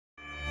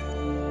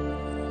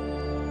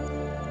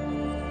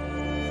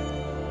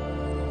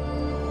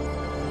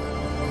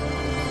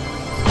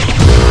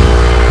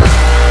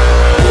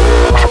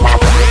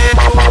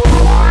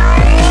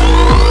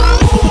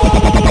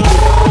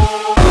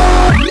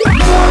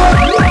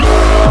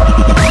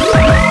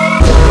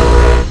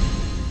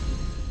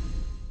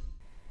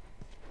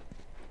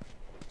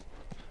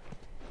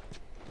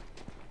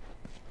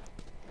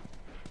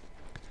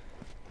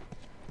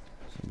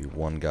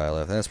guy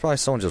left. And it's probably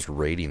someone just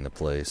raiding the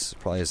place.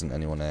 Probably isn't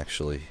anyone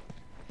actually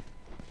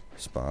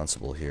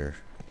responsible here.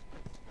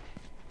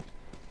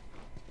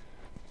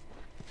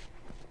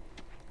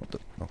 What the?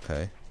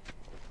 Okay.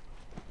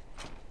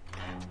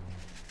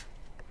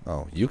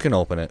 Oh, you can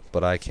open it,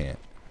 but I can't.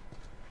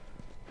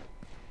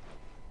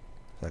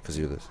 Is that because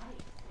you're the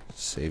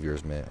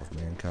saviors of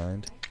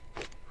mankind?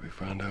 We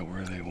found out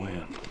where they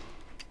went.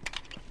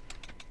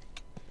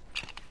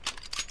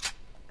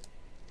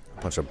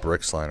 A bunch of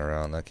bricks lying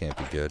around. That can't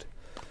be good.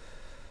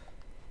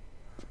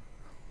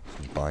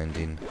 Some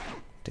binding.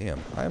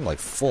 Damn, I am like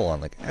full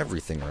on like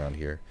everything around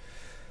here.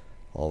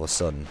 All of a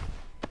sudden.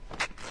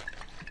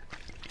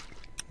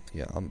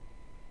 Yeah,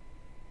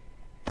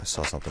 I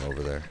saw something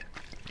over there.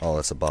 Oh,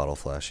 that's a bottle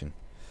flashing.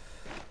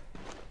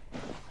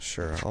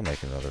 Sure, I'll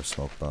make another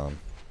smoke bomb.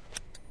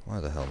 Why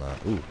the hell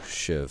not? Ooh,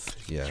 shiv.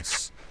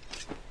 Yes.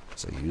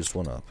 So I used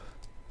one up.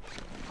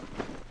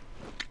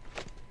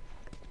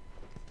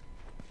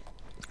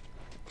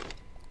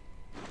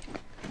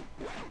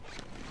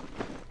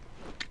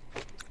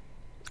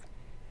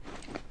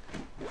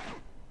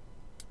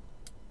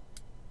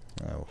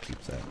 I will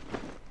keep that.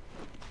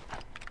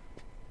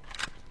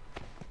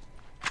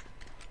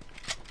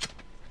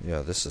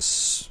 Yeah, this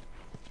is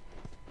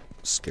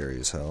scary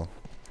as hell.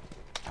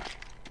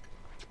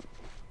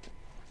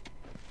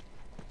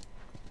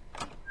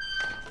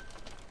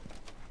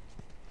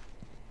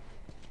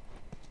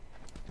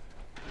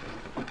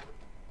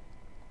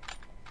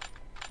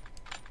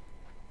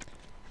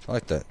 I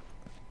like that.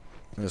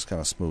 It's kind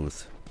of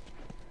smooth.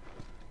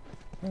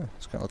 Yeah,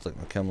 it's kind of look like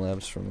my chem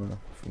labs from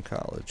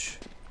college.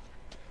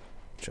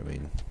 Which, I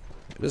mean,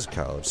 it is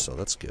college, so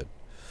that's good.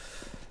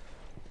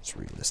 It's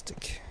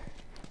realistic.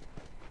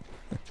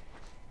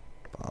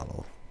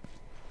 Bottle.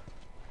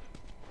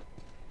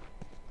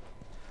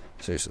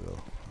 Seriously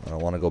though, I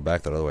don't want to go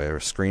back that other way. There are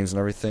screens and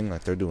everything,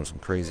 like they're doing some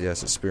crazy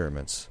ass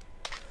experiments.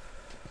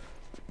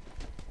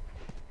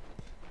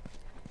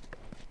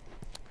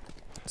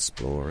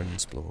 Exploring,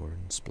 exploring,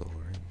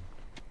 exploring.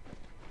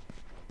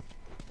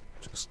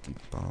 Just keep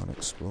on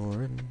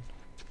exploring.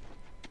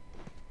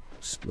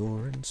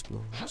 Exploring,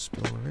 exploring,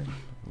 exploring.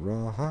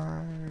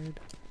 Rawhide.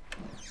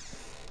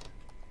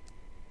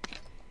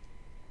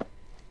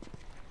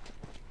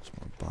 Some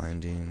more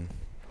binding.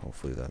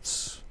 Hopefully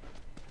that's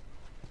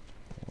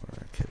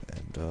where I could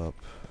end up.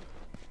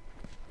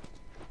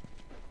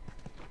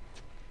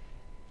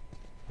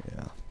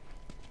 Yeah.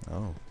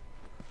 Oh.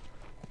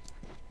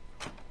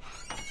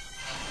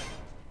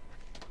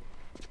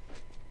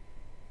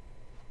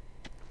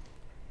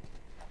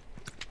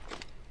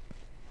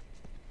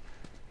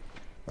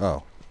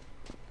 Oh.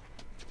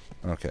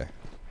 Okay.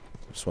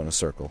 Just went in a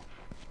circle.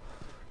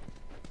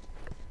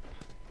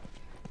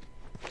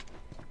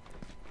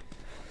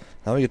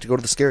 Now we get to go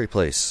to the scary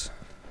place.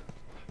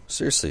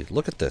 Seriously,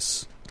 look at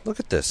this. Look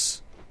at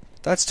this.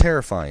 That's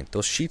terrifying.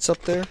 Those sheets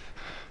up there?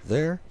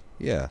 There?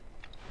 Yeah.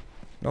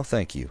 No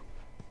thank you.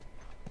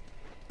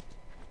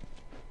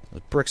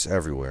 There's bricks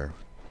everywhere.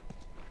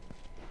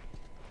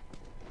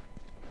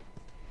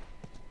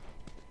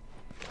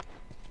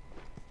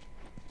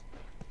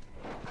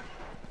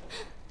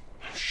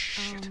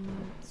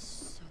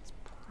 So it's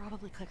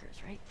probably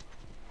clickers, right?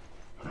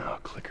 No,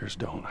 clickers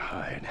don't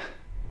hide.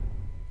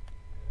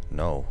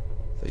 No,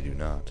 they do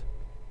not.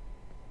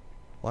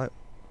 Why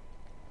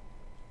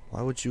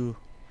would you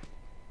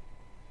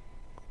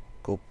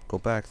go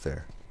back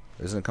there?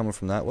 Isn't it coming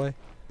from that way?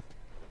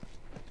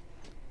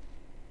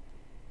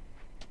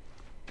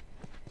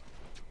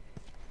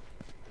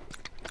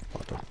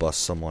 About to bust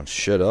someone's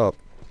shit up.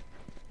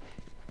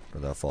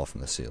 Or that fall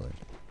from the ceiling?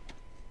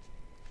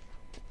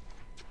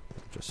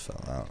 It just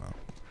fell, I don't know.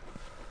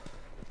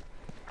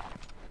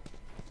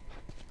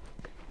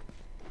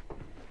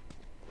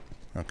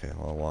 Okay,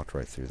 well I walked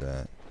right through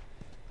that.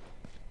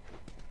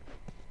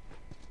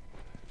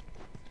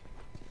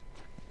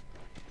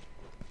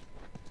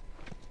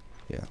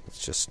 Yeah,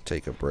 let's just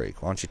take a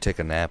break. Why don't you take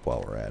a nap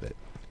while we're at it?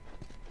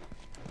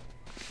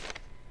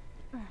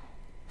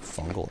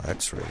 Fungal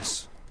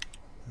x-rays.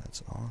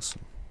 That's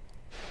awesome.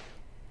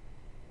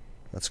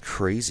 That's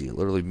crazy. It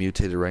literally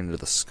mutated right into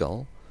the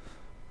skull.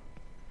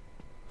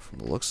 From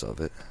the looks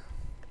of it.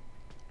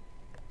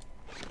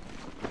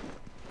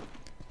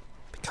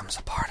 Becomes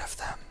a part of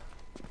them.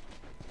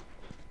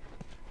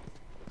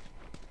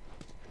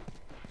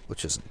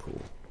 Which isn't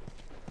cool.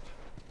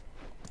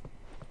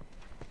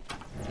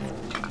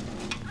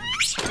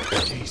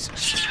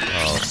 Jesus.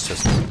 Oh, it's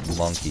just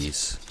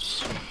monkeys.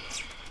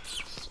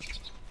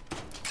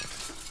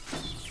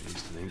 At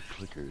least it ain't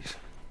clickers.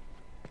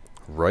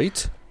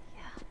 Right?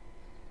 Yeah.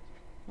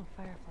 No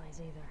fireflies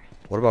either.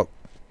 What about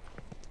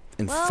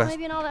Well,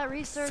 maybe in all that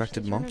research,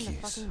 infected they turned into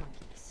monkeys? fucking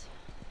monkeys.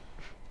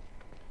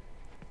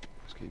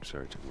 Let's keep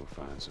searching. We'll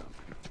find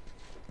something.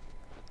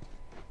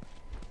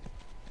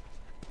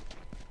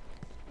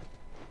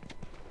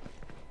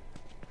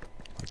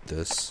 Like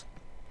this?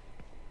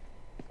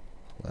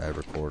 Lab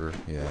recorder,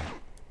 yeah.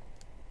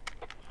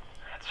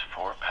 That's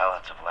 4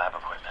 pallets of lab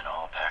equipment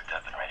all packed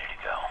up and ready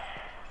to go.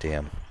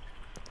 Damn.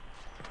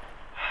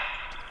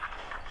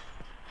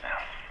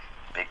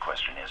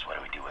 is what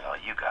do we do with all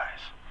you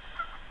guys?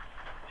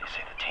 They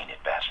say the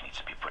tainted batch needs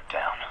to be put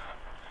down.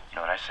 You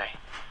know what I say?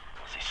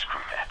 I say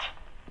screw that.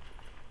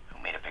 Who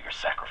made a bigger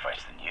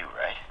sacrifice than you,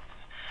 right?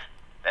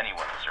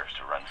 Anyone deserves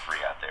to run free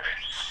out there.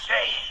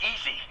 Hey,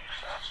 easy!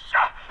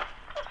 Ah,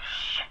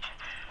 shit.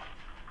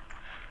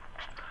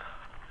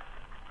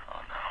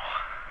 Oh no.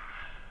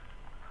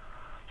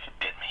 It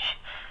bit me.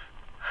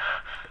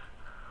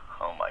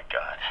 Oh my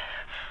god.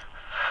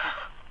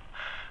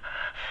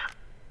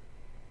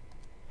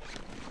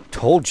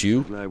 Told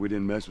you. Glad we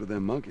didn't mess with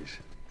them monkeys.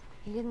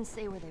 He didn't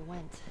say where they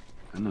went.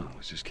 I know,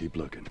 let's just keep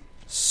looking.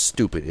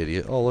 Stupid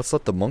idiot. Oh, let's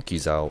let the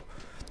monkeys out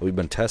that we've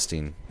been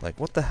testing. Like,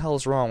 what the hell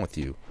is wrong with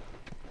you?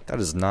 That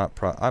is not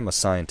I'm a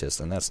scientist,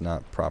 and that's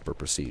not proper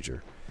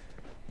procedure.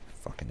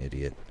 Fucking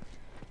idiot.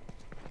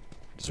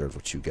 Deserves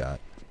what you got.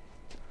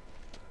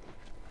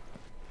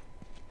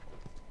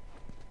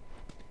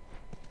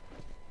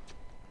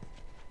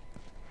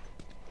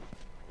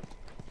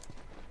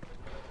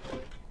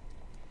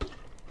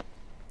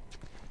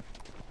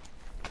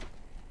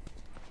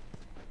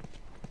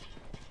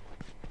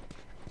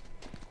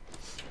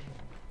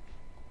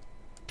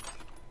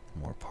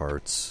 More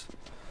parts.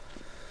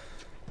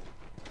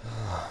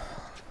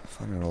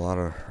 Finding a lot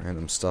of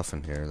random stuff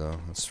in here, though,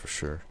 that's for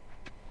sure.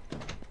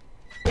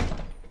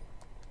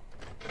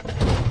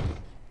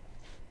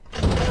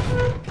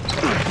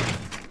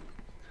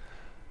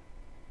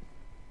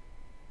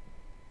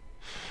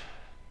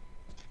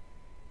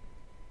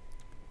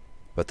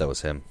 Bet that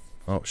was him.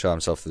 Oh, shot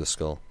himself through the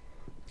skull.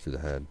 Through the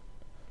head.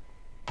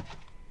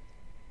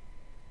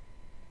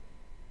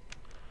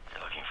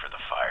 You're looking for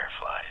the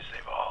fireflies.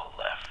 They've all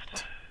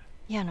left.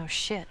 Yeah, no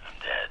shit. I'm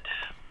dead.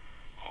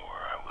 Or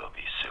I will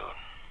be soon.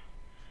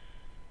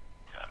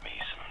 Got me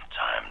some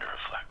time to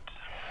reflect.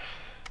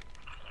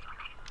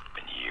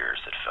 Been years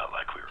that felt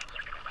like we were...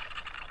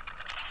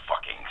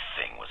 Fucking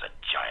thing was a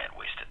giant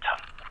waste of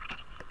time.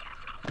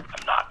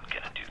 I'm not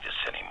gonna do this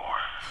anymore.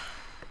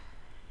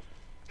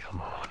 Come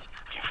on.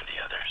 Looking for the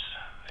others.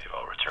 They've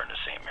all returned to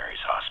St.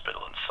 Mary's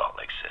Hospital in Salt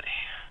Lake City.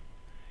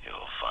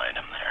 You'll find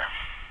them there.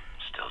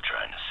 Still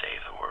trying to save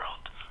the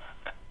world.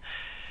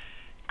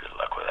 Good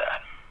luck with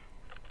that.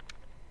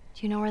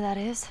 Do you know where that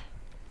is?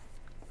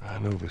 I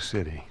know the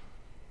city.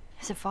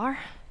 Is it far?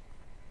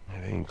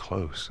 It ain't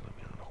close. I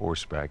mean, on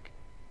horseback.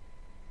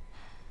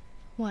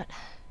 What?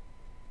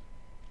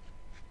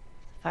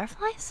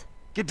 Fireflies?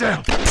 Get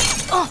down!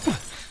 Oh!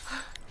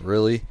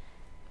 Really?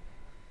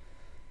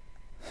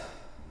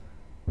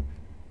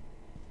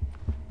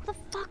 What the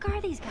fuck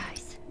are these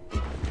guys?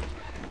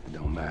 It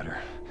don't matter.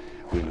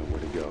 We know where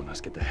to go.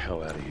 Let's get the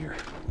hell out of here.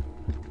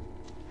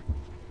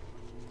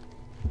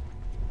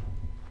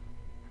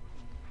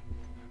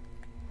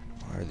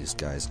 Why are these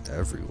guys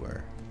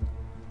everywhere?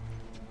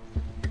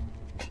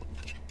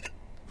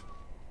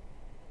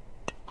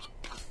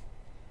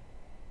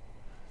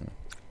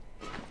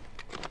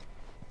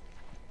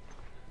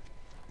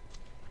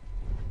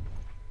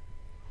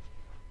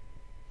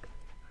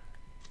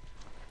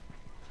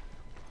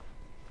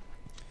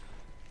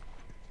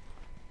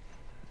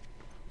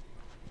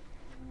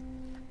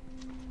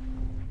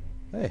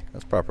 Hey,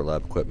 that's proper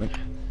lab equipment.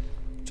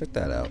 Check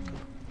that out.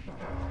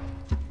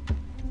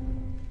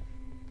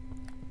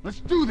 Let's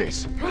do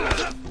this!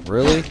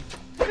 Really?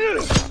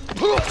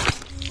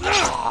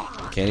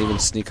 Can't even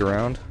sneak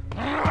around?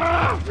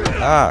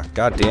 Ah,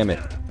 god damn it.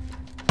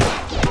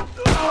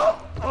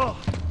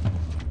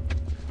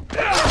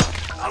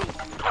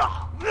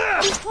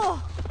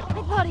 Oh, I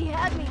thought he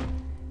had me.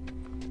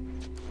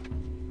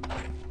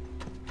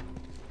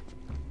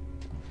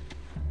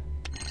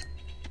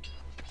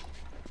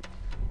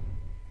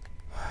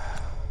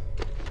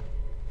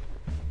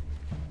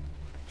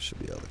 Should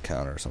be on the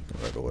counter or something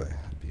right away.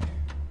 That'd be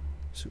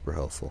super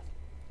helpful.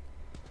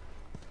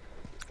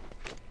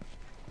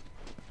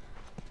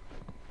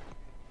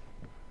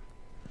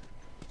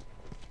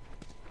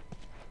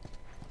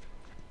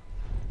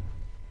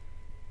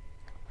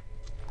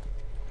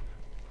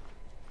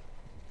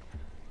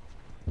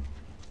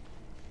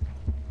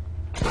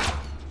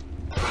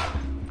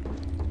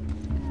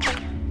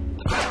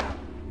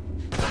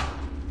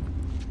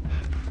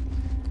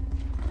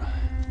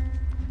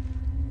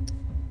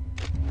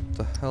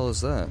 What the hell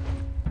is that?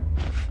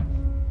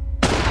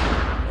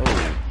 Oh.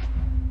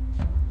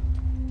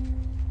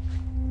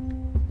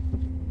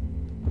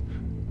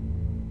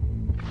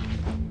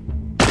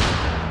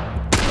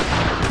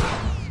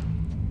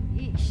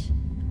 Yeesh.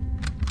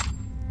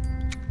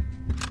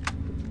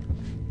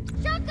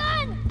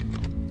 Shotgun!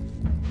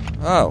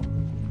 Oh.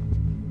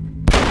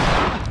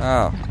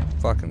 Oh.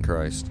 Fucking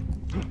Christ.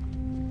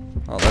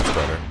 Oh, that's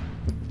better.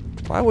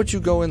 Why would you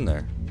go in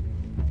there?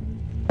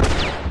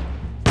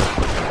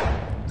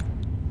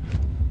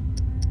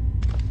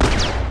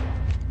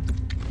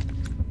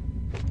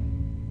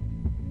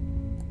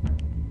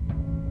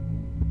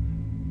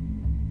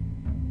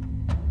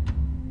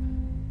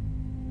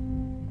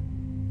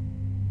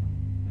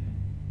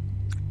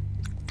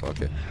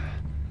 Fuck it.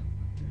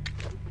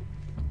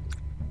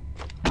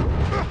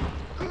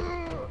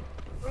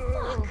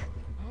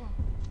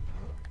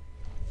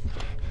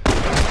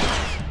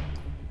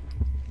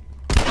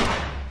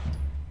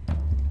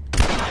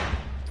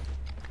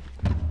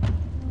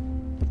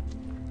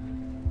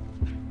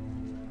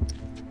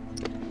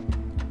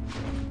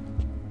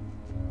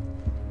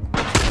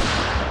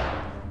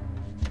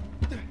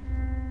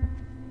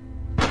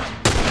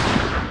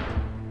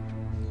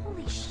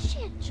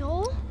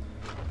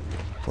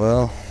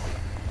 Well,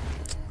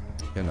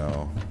 you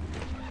know.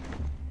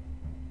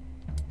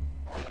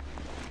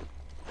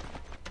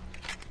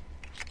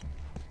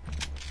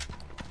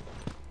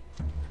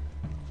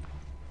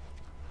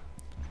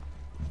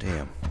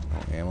 Damn, no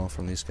ammo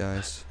from these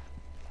guys.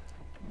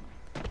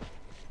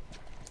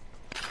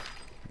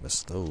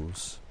 Missed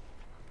those.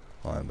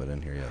 Oh, I haven't been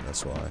in here yet,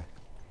 that's why.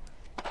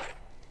 I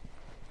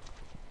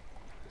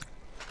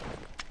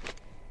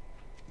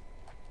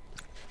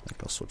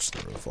think I'll switch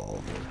to the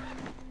revolver.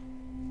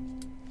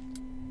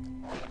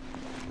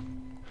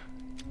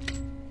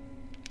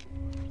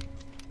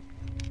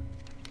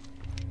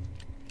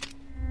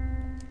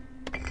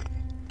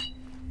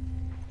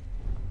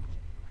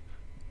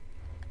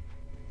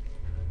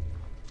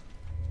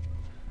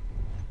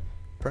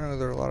 Apparently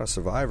there are a lot of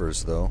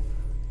survivors, though.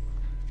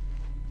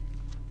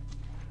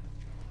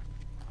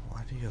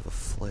 Why do you have a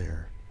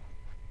flare?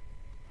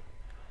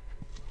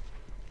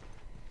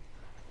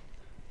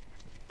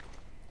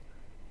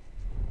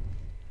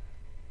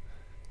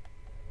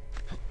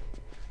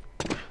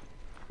 I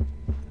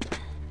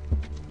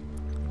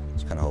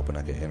was kind of hoping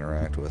I could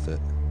interact with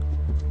it.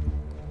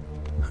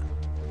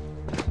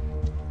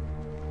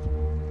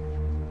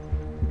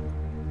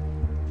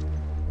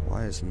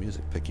 Why is the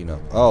music picking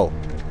up? Oh!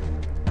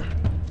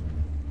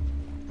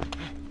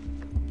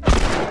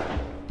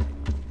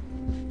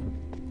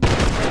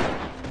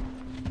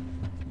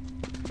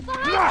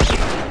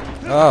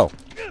 Oh,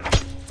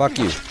 fuck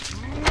you.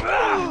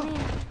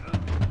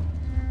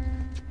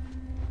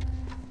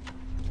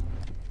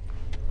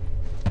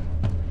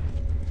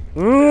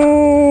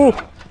 Ooh.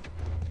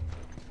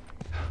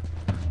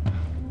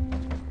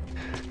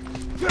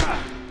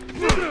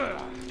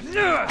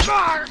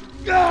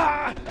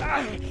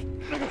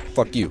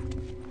 Fuck you.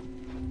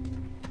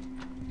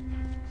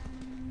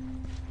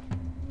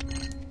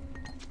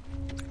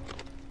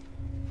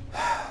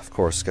 Of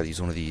course, gotta use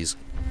one of these.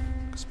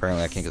 Because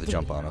apparently I can't get the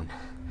jump on him.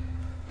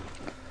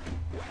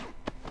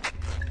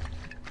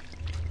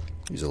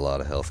 Use a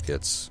lot of health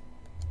kits.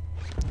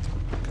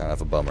 Kind of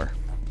a bummer.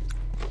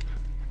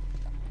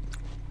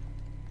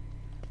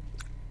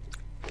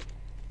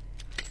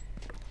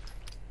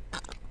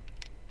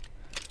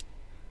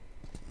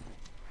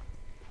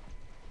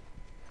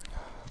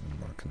 I'm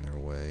marking their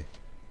way.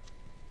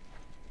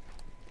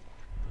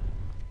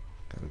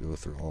 Gotta go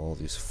through all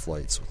these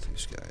flights with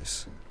these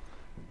guys.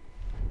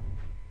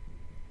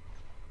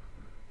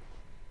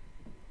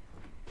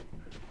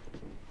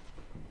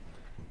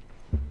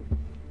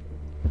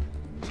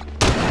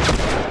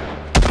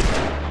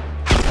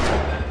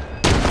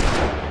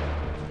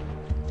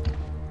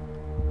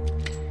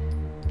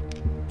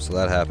 So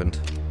that happened.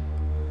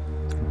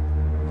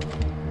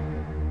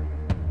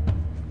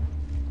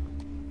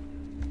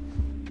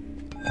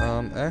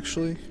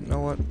 Actually, you know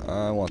what?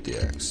 I want the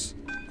X.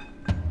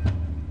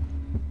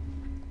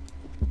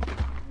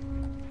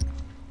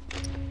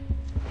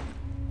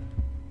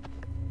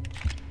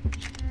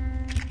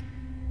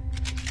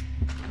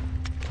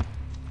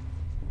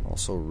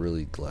 Also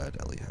really glad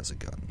Ellie has a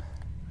gun.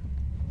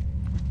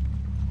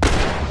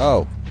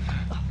 Oh!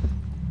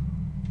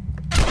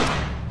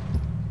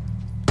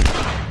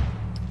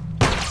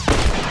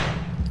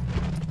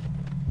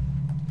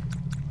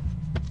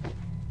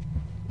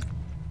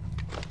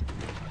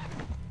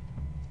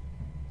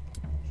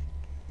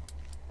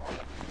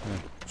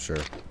 Sure.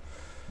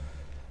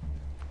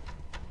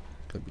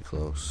 Could be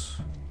close.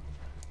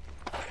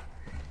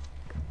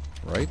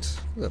 Right?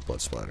 Look at that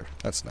blood splatter.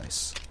 That's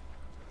nice.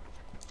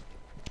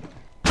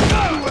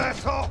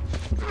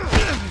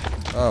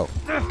 Oh.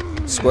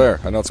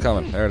 Square. I know it's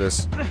coming. There it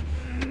is.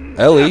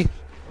 Ellie!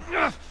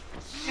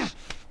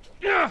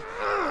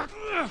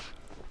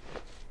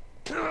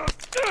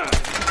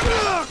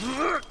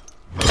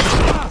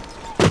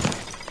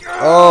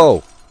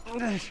 Oh!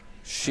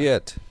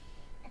 Shit.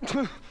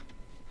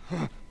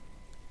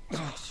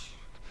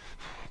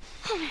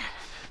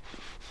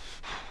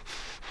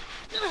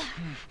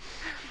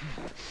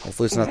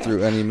 Hopefully it's not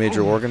through any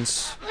major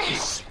organs.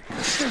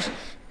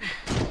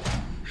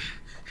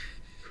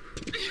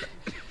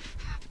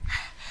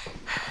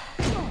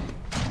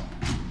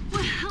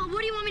 What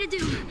do you want me to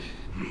do?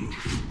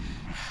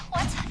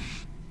 What?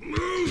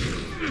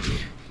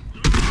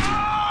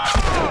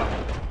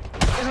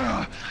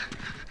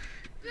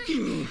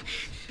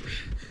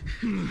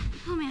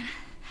 Oh man.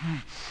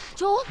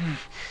 Joel?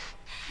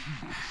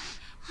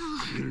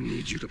 I'm gonna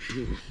need you to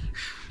pull.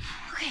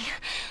 Okay.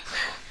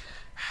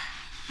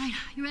 Alright,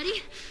 you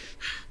ready?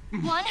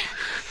 1,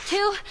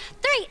 2,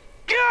 3.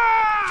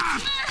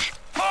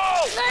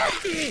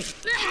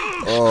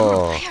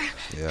 Oh,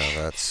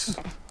 yeah, that's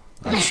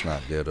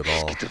not good at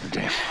all. Get to the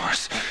damn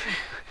horse.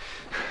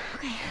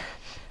 Okay.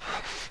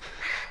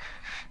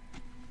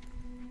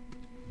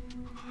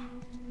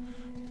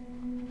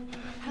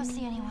 I don't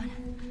see anyone.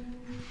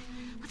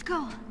 Let's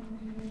go.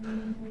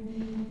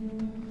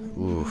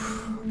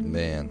 Oof,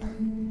 man.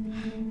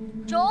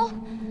 Joel?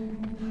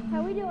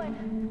 How we doing?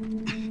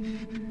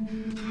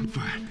 I'm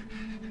fine.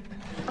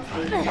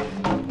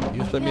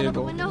 You expect me to Out the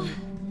go? window?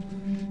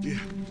 Yeah.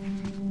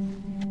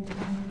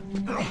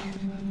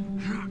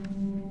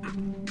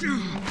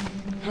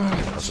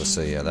 was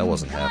gonna say, yeah, that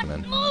wasn't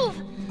happening. Move!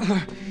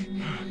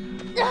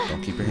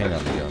 Don't keep your hand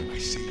on the gun. I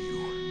see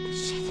you.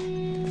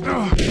 Shit.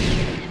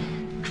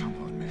 Come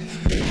on, man.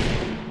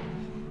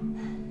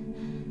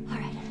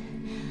 Alright.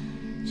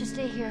 Just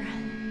stay here.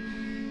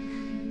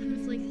 I'm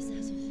gonna flank this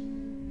asshole.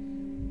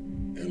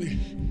 Ellie,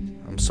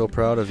 I'm so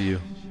proud of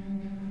you.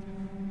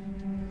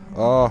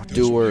 Oh, those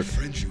do were work. your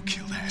friends you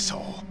killed,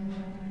 asshole.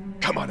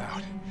 Come on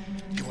out.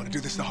 You want to do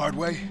this the hard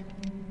way?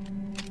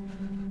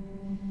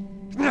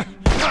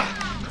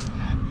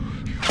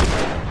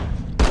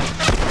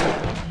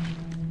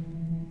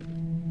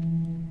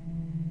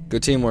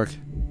 Good teamwork.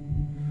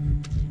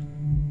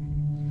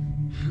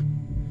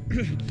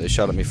 They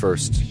shot at me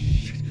first.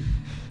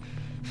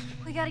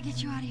 We gotta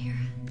get you out of here.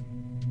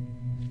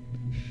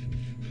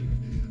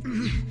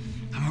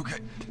 I'm okay.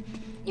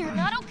 You're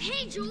not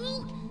okay,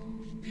 Joel!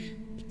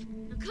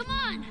 Now come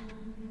on!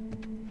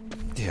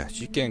 Yeah,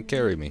 she can't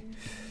carry me.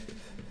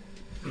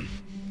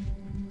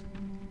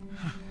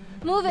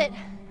 Move it!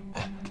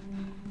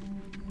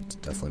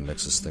 It definitely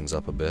mixes things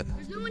up a bit.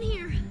 There's no one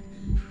here.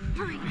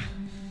 Hurry.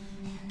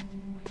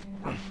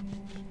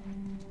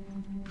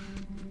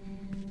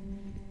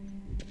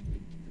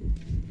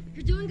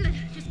 You're doing good.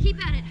 Just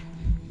keep at it.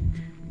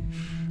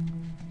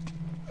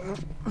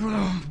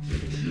 Oh,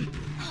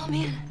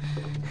 man.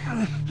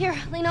 Here,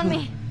 lean on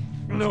me.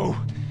 No.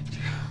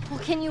 Well,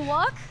 can you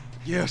walk?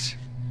 Yes.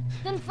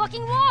 Then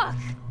fucking walk!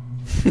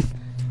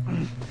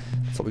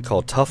 That's what we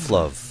call tough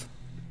love.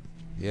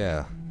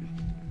 Yeah.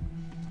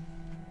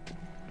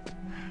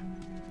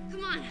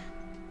 Come on.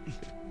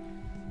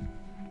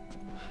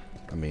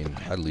 I mean,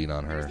 I'd lean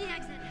on Where's her. the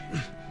exit?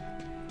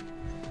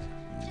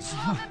 Just a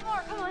little bit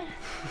more. Come on.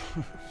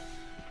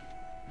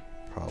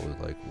 Probably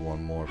like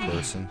one more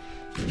person.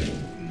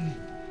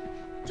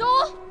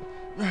 Joel!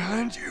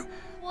 Behind you.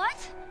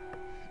 What?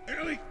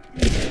 Ellie.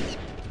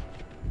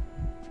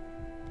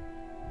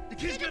 The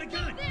kid's got a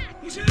gun.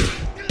 Back. He's in.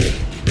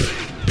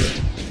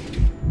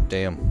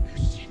 Damn.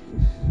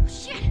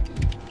 Shit!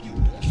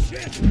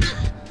 Shit.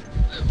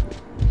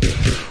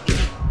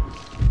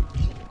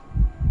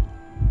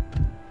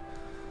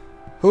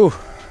 Whew.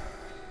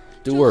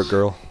 Do work,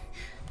 girl.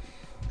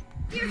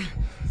 Here,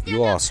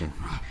 You awesome.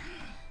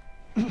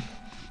 put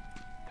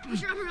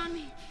your arm around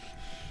me.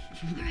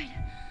 Alright,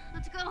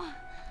 let's go.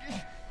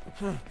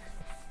 I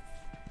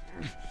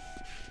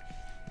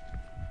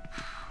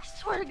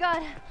swear to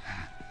God,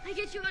 I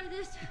get you out of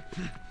this.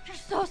 You're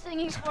so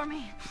singing for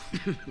me.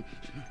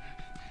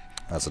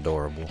 That's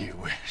adorable. You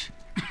wish.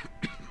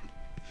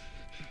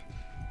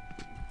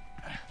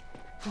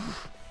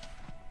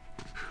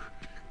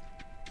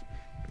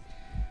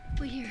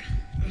 Wait here.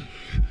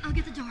 I'll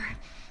get the door.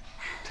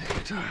 Take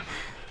your time.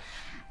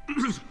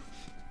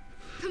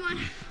 Come on.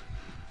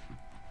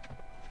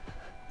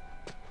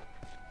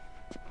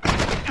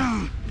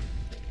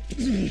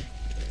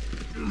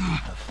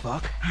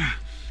 Fuck.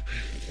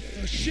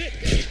 Oh shit.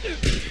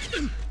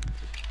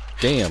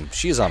 Damn,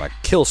 she is on a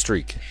kill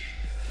streak.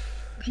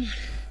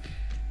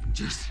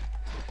 Just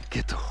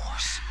get the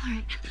horse.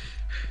 Alright.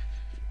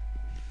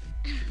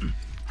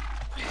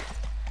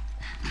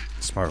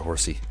 Smart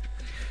horsey.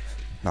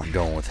 Not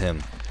going with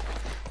him.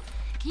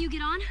 Can you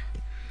get on?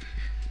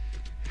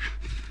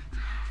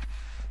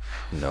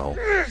 No.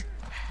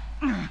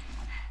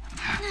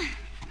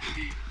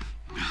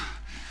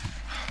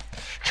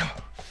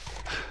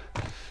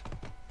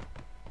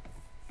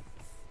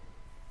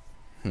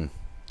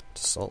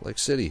 To Salt Lake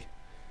City,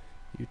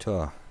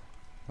 Utah.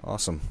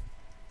 Awesome.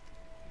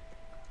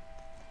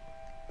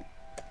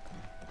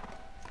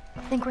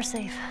 I think we're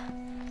safe.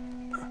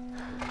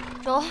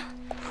 Joel?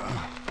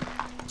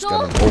 It's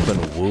got an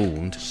open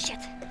wound. Shit.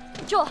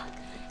 Joel,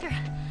 here.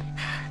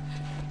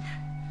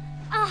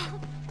 Oh,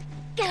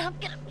 get up,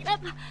 get up, get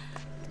up.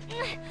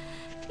 You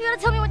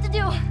gotta tell me what to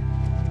do.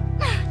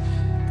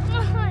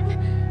 Come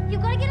on. You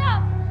gotta get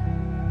up.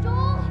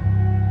 Joel?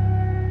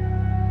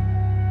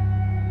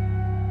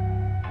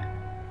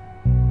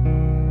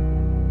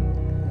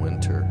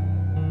 Winter.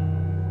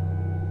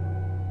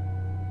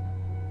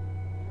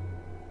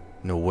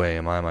 No way,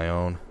 am I my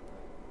own?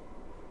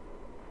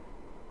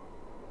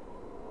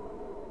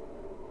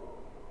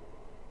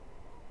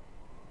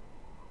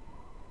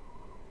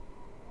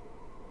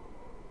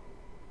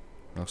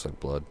 Looks like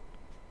blood.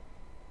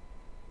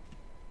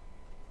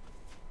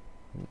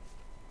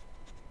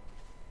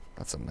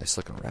 That's a nice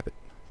looking rabbit.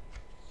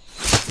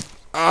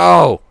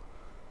 Oh!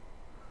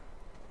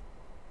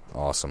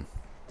 Awesome.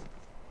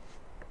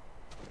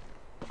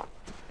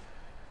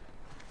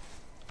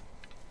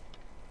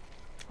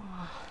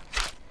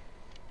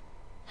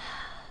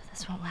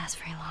 This won't last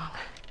very long.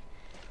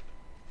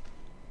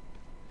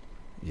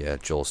 Yeah,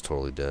 Joel's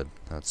totally dead.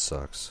 That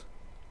sucks.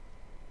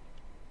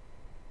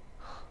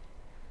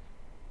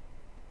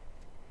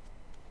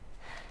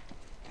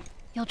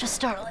 You'll just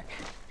startle it.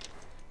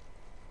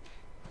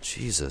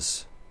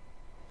 Jesus.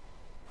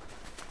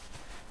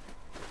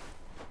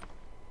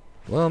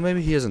 Well,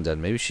 maybe he isn't dead.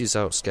 Maybe she's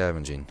out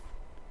scavenging.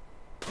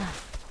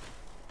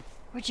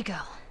 Where'd you go?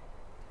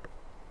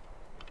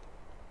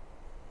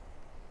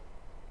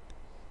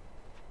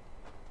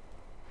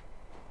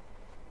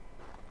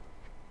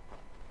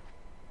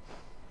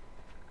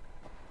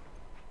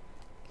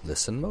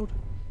 Listen mode?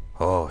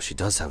 Oh, she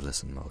does have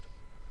listen mode.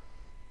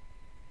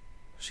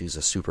 She's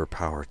a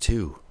superpower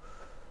too.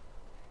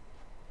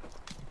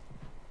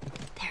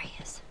 There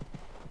he is.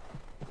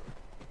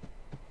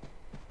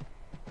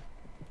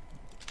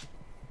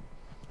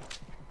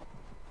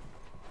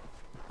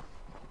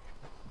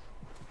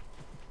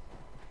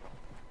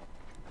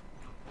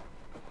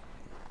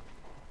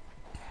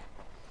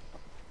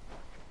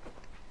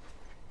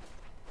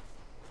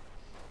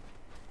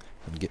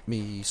 And get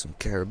me some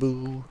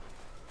caribou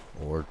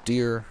or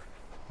deer,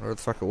 whatever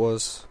the fuck it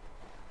was.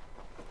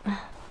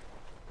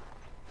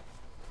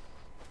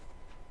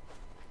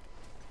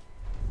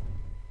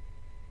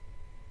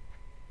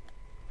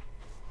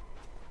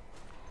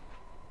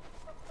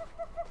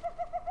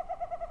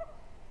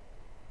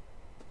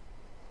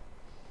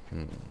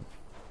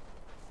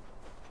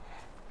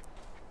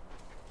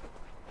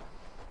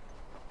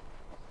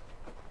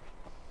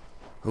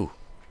 Ooh.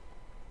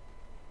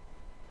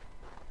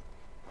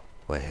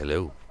 Why,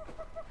 hello.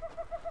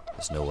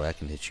 There's no way I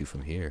can hit you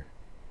from here.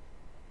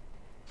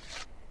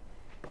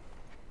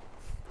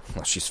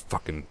 Well, she's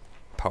fucking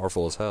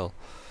powerful as hell.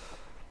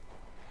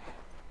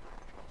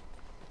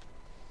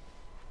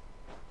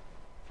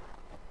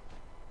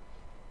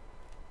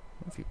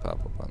 What if you pop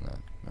up on that?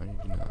 No, you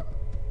do not.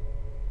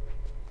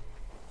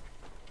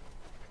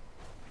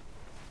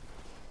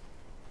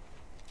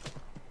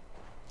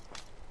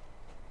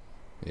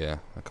 Yeah,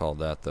 I called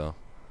that though.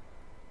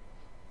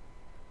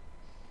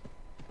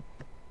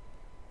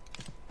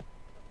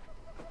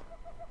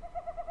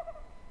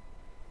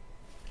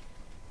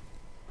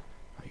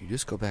 You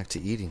just go back to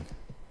eating.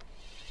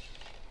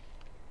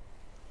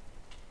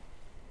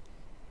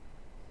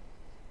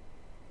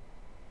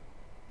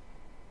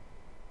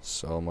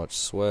 So much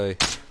sway.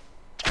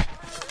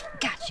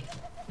 Got you.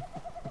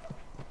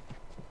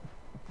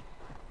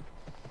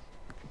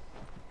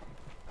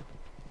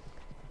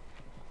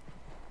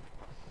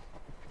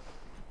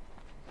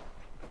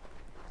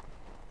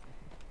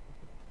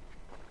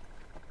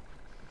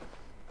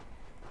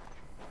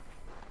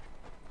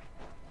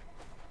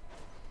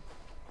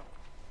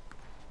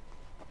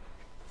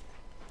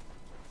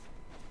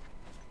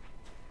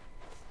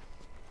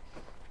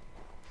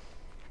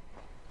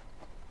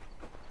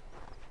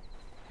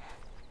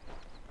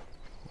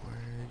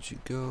 Where'd you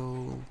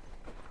go?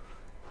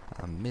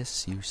 I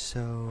miss you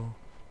so.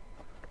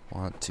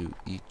 Want to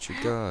eat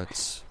your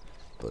guts,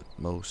 but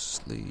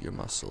mostly your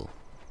muscle.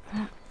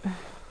 Where the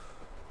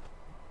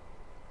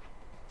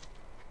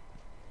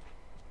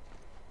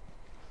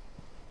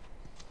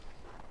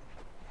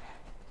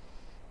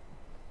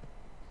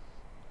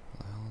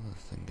hell did the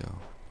thing go?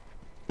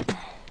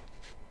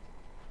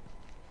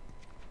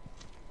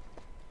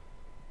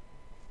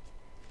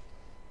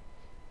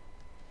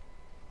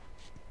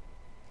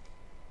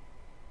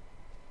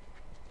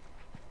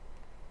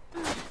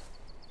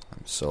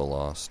 I'm so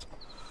lost.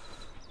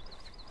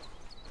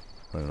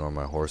 I don't know where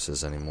my horse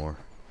is anymore.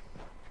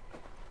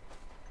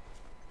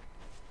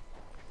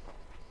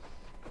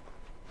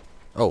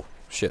 Oh,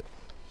 shit.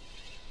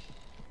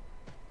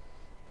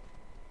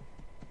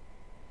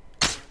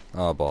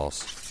 Ah,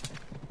 balls.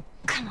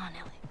 Come on,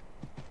 Ellie.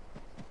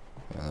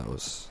 Yeah, that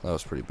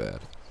was pretty bad.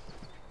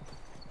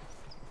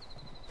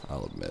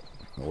 I'll admit.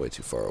 I'm way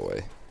too far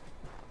away.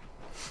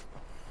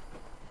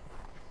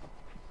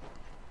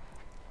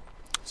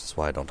 This is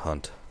why I don't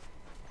hunt.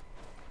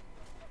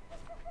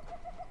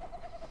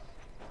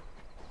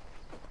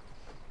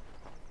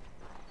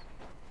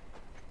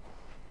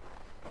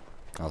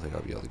 I don't think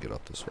I'll be able to get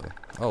up this way.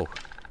 Oh,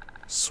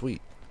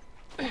 sweet.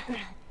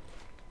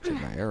 Take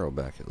my arrow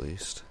back at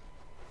least.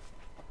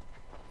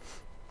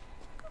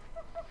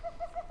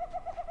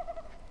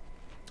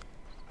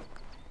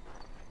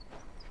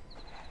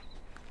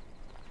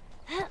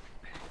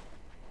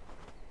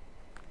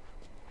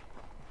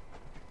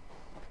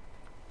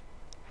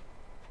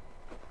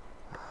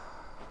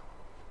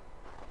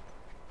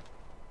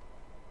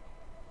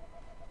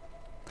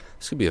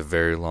 This could be a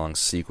very long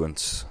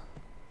sequence.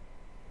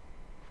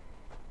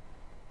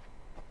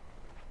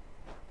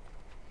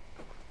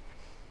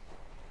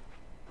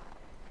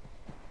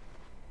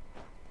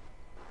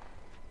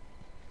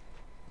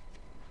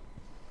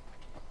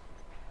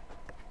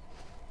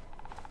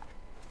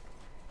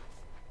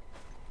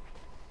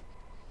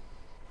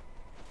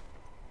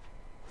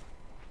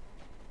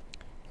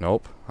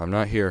 Nope, I'm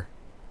not here.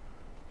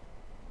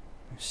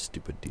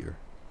 Stupid deer.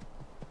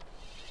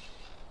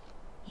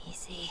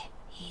 Easy,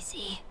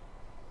 easy.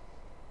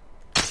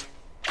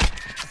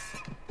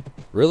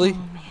 Really?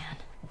 Oh, man.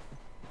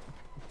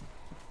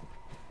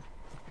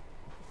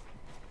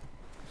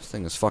 This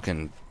thing is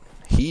fucking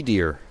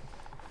he-deer.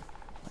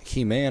 Like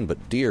He-Man,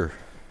 but deer.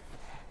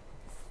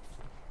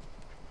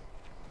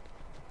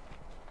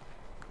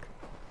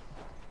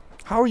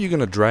 How are you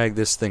gonna drag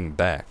this thing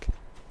back?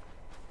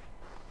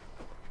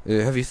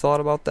 Have you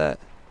thought about that?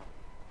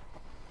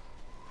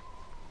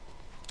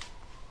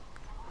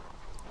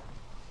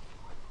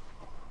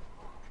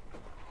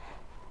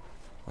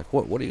 Like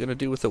what are you gonna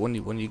do with it when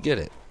you get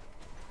it?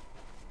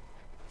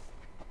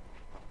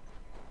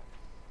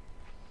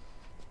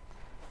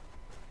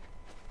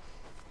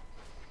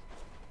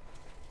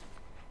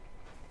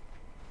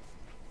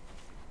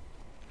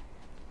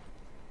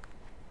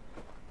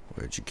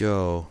 Where'd you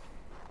go?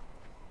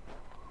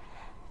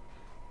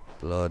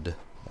 Blood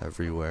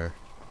everywhere.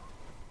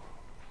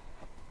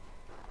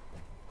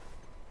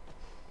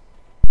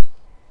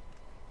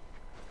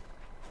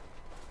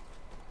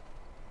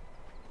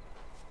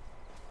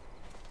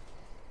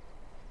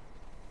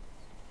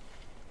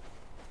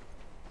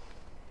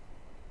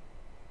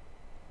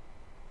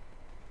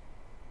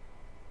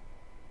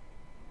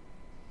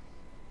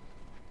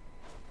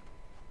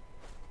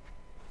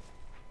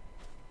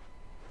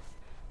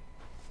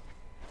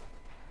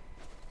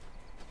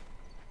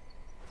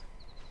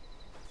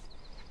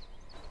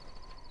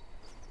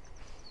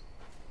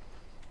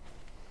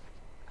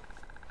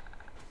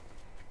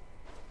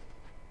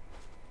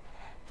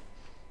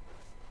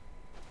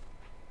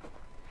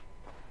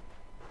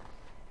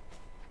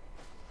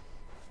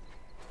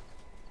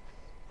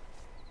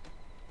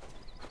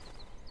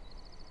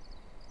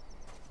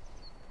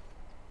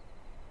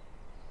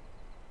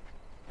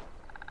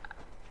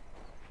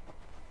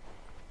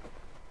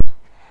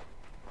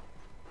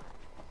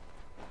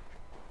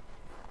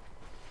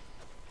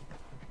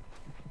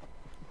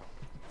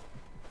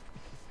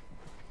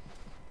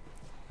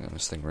 Man,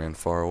 this thing ran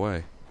far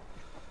away.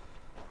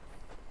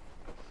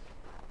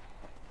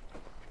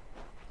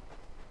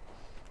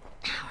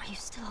 How are you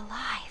still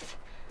alive?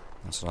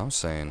 That's what I'm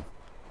saying.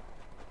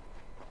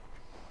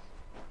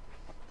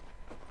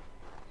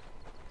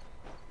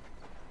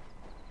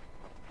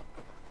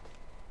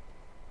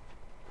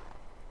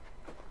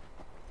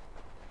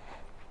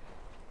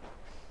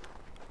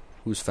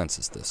 Whose fence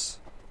is this?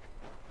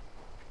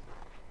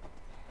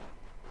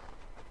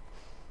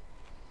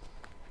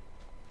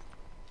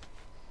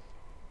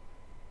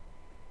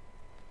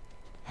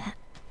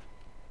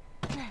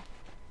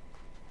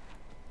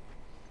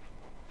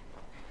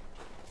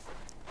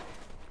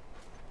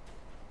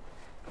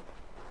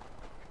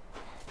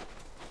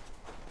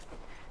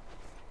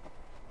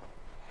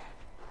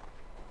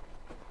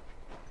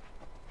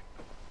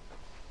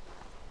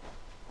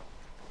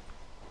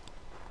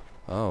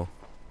 Oh.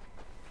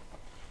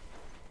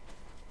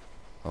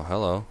 Oh,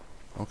 hello.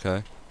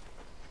 Okay.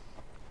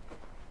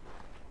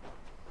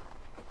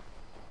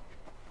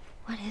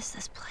 What is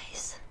this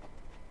place?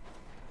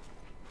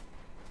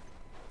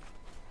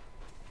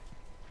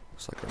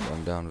 Looks like a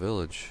rundown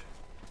village.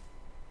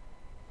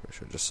 Pretty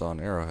sure I just saw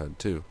an arrowhead,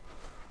 too.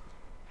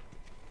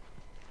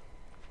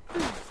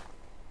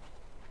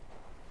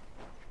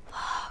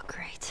 Oh,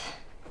 great.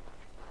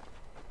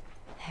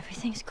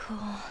 Everything's cool.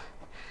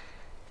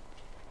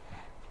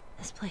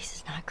 This place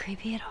is not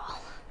creepy at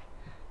all.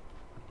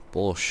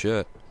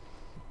 Bullshit.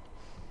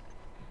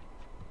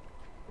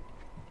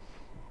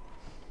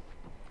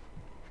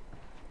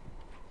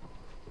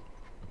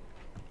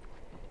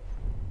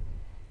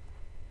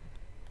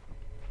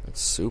 It's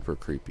super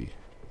creepy.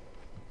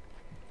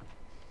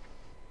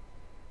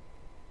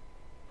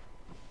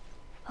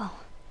 Oh.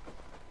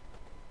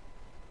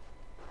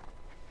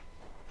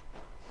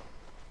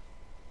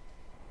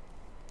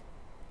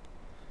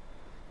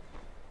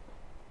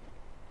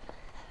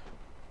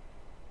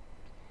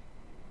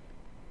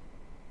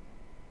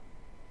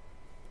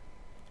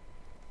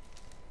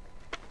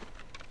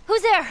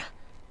 Who's there?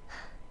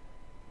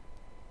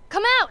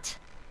 Come out!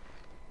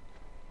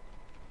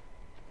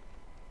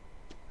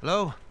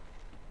 Hello?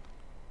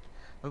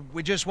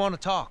 We just want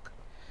to talk.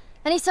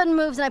 Any sudden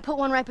moves and I put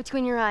one right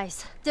between your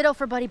eyes. Ditto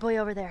for Buddy Boy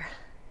over there.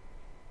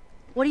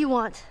 What do you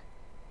want?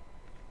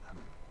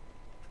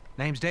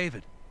 Name's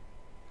David.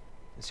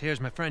 This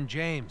here's my friend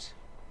James.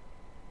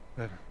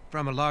 We're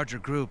from a larger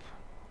group.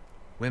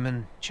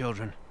 Women,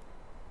 children.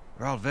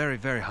 We're all very,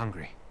 very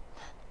hungry.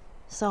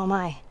 So am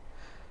I.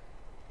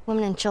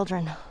 Women and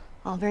children,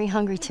 all very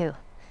hungry too.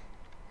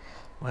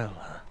 Well,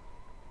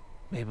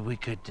 maybe we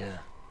could,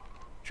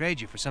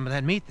 trade you for some of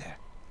that meat there.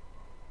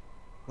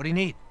 What do you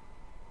need?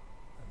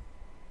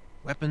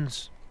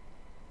 Weapons?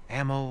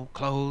 Ammo?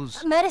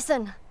 Clothes?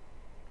 Medicine!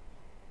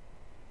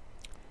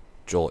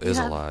 Joel is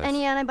You have alive.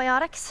 any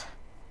antibiotics?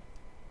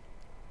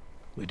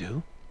 We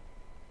do.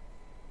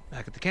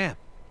 Back at the camp.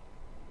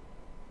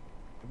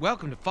 You're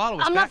welcome to follow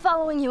us I'm back. not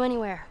following you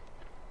anywhere.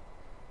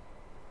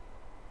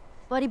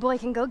 Buddy Boy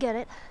can go get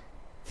it.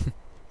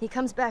 He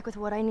comes back with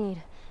what I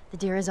need. The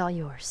deer is all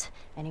yours.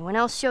 Anyone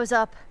else shows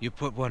up... You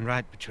put one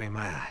right between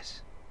my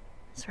eyes.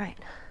 That's right.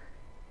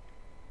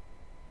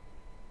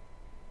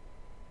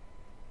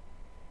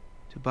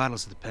 2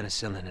 bottles of the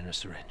penicillin in a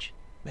syringe.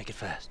 Make it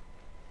fast.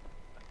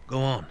 Go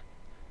on.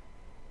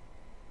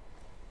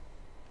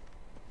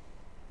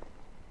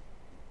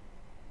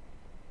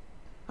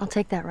 I'll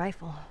take that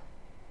rifle.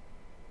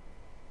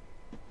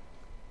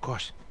 Of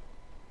course.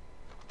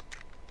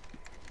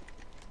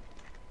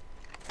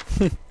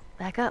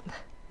 Back up.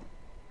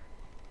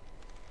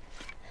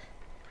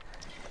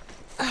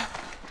 I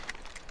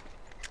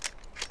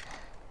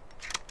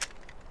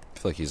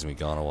feel like he's gonna be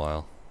gone a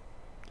while.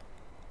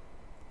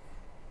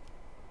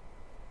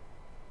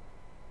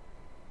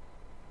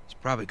 It's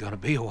probably gonna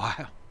be a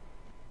while.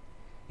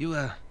 You,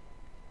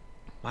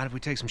 mind if we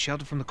take some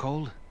shelter from the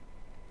cold?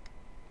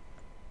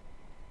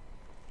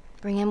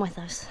 Bring him with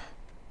us.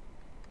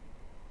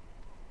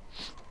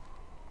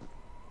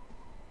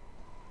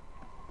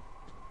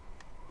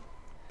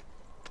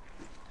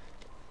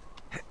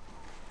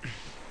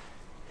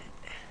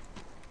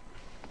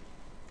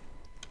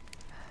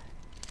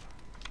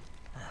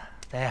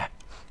 There.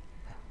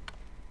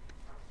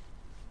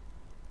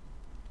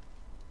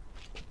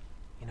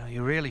 You know,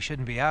 you really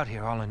shouldn't be out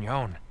here all on your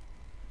own.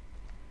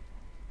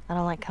 I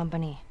don't like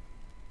company.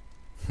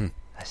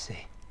 I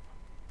see.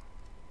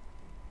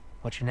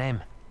 What's your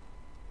name?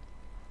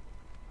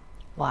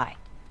 Why?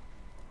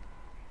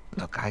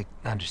 Look, I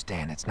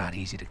understand it's not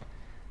easy to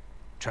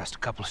trust a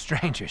couple of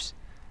strangers.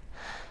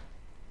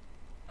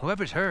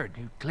 Whoever's hurt,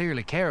 you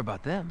clearly care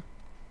about them.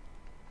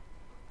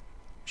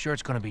 Sure,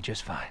 it's gonna be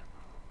just fine.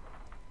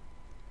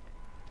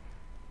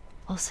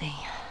 We'll see.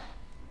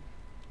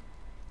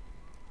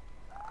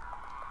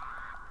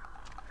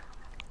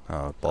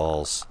 Oh,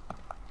 balls.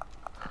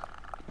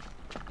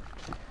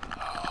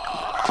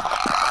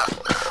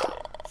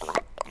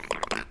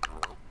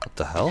 What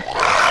the hell?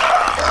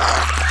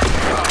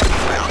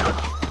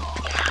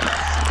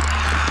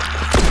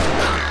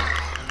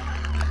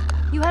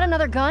 You had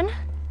another gun?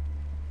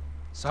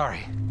 Sorry.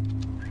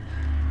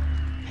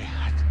 Hey,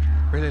 I'd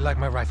really like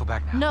my rifle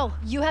back now. No,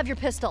 you have your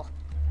pistol.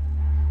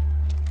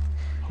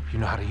 Hope you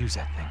know how to use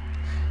that thing.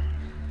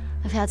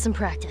 I've had some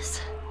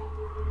practice.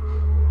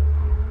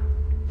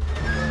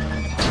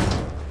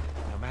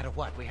 No matter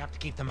what, we have to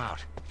keep them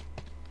out.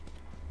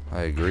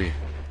 I agree.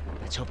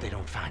 Let's hope they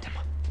don't find him.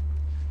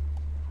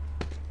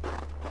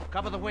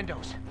 Cover the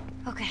windows.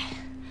 Okay.